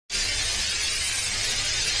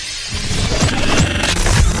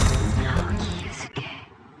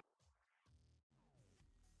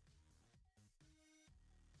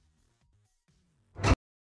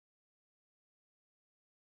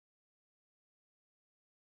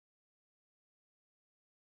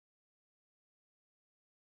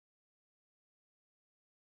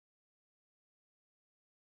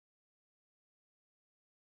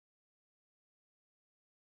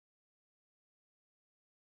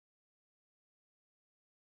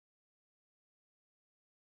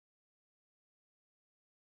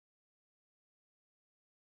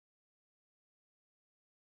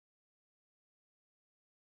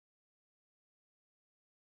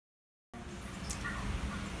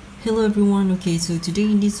Hello everyone, okay, so today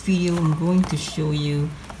in this video I'm going to show you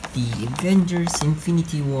the Avengers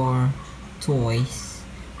Infinity War toys.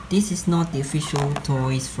 This is not the official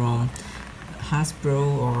toys from Hasbro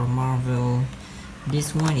or Marvel.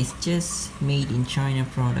 This one is just made in China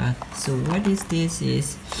product. So what is this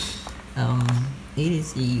is, it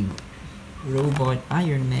is a robot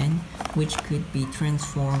Iron Man which could be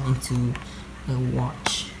transformed into a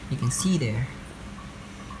watch. You can see there.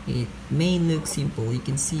 It may look simple. You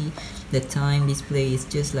can see the time display is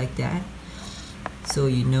just like that, so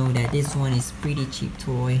you know that this one is pretty cheap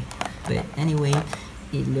toy, but anyway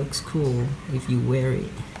it looks cool if you wear it.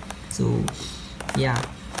 So yeah,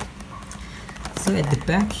 so at the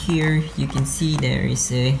back here you can see there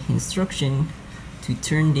is a instruction to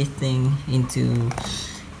turn this thing into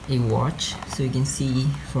a watch. So you can see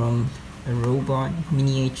from a robot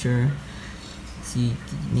miniature, so you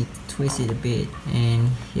need to twist it a bit, and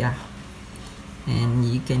yeah, and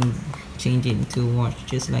you can change it into a watch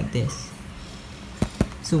just like this.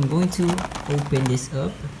 So I'm going to open this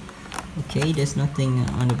up. Okay, there's nothing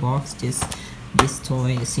on the box, just this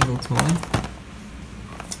toy, a single toy.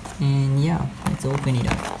 And yeah, let's open it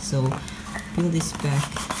up. So peel this back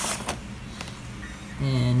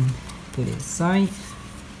and put it aside.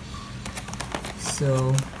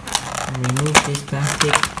 So remove this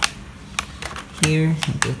plastic here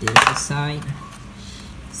and put this aside.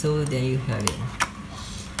 So there you have it,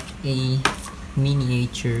 a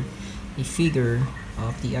miniature, a figure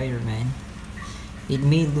of the Iron Man. It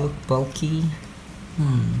may look bulky,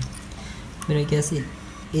 but I guess it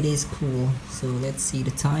is cool. So let's see the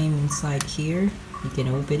time inside here. You can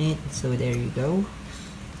open it. So there you go.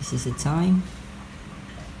 This is the time,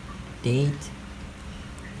 date,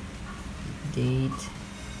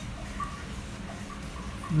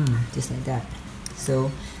 just like that.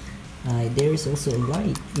 So there is also a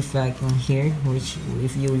light effect on here, which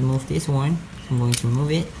if you remove this one, I'm going to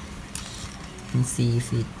remove it and see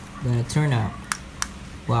if it's gonna turn out.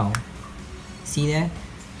 Wow, see that?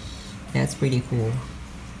 That's pretty cool.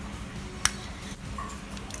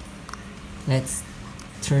 Let's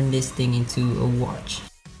turn this thing into a watch.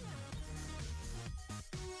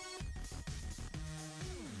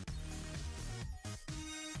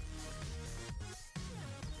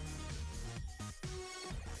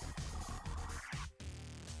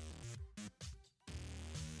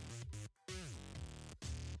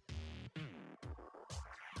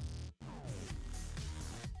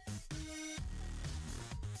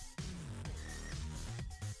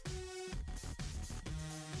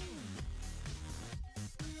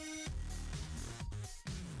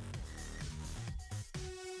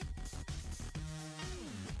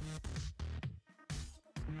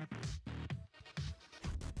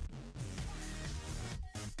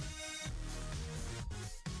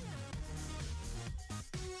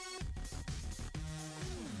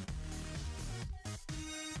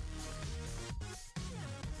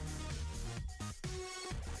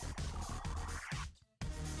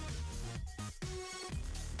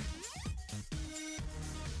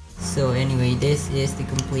 So anyway, this is the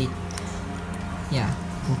completely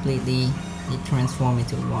it transformed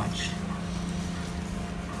into a watch.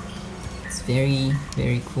 It's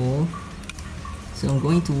very cool. So I'm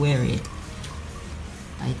going to wear it.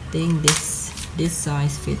 I think this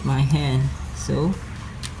size fit my hand. So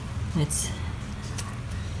let's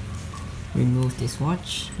remove this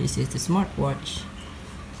watch. This is the smartwatch,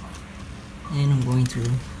 and I'm going to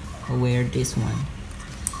wear this one.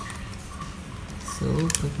 So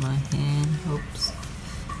put my hand, oops,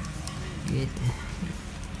 it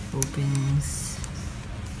opens.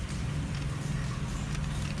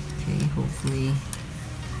 Okay, hopefully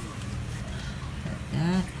like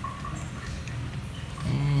that,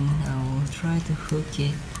 and I will try to hook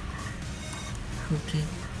it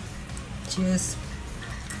just,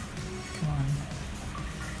 come on,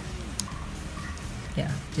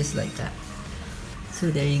 yeah, just like that.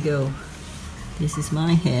 So there you go. This is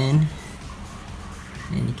my hand,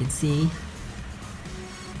 and you can see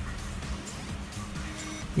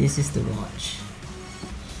this is the watch.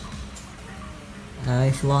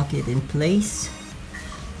 I've locked it in place,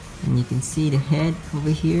 and you can see the head over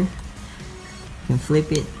here. You can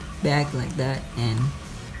flip it back like that and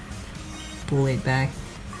pull it back,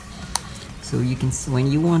 so you can,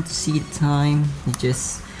 when you want to see the time, you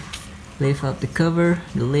just lift up the cover,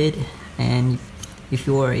 the lid, and if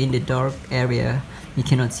you are in the dark area, you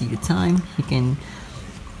cannot see the time, you can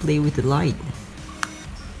play with the light.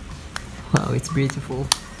 Wow, it's beautiful.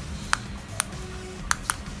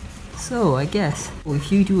 So I guess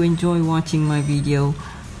if you do enjoy watching my video,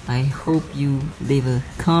 I hope you leave a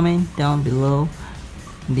comment down below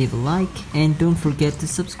leave a like, and don't forget to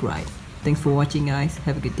subscribe. Thanks for watching guys,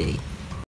 have a good day.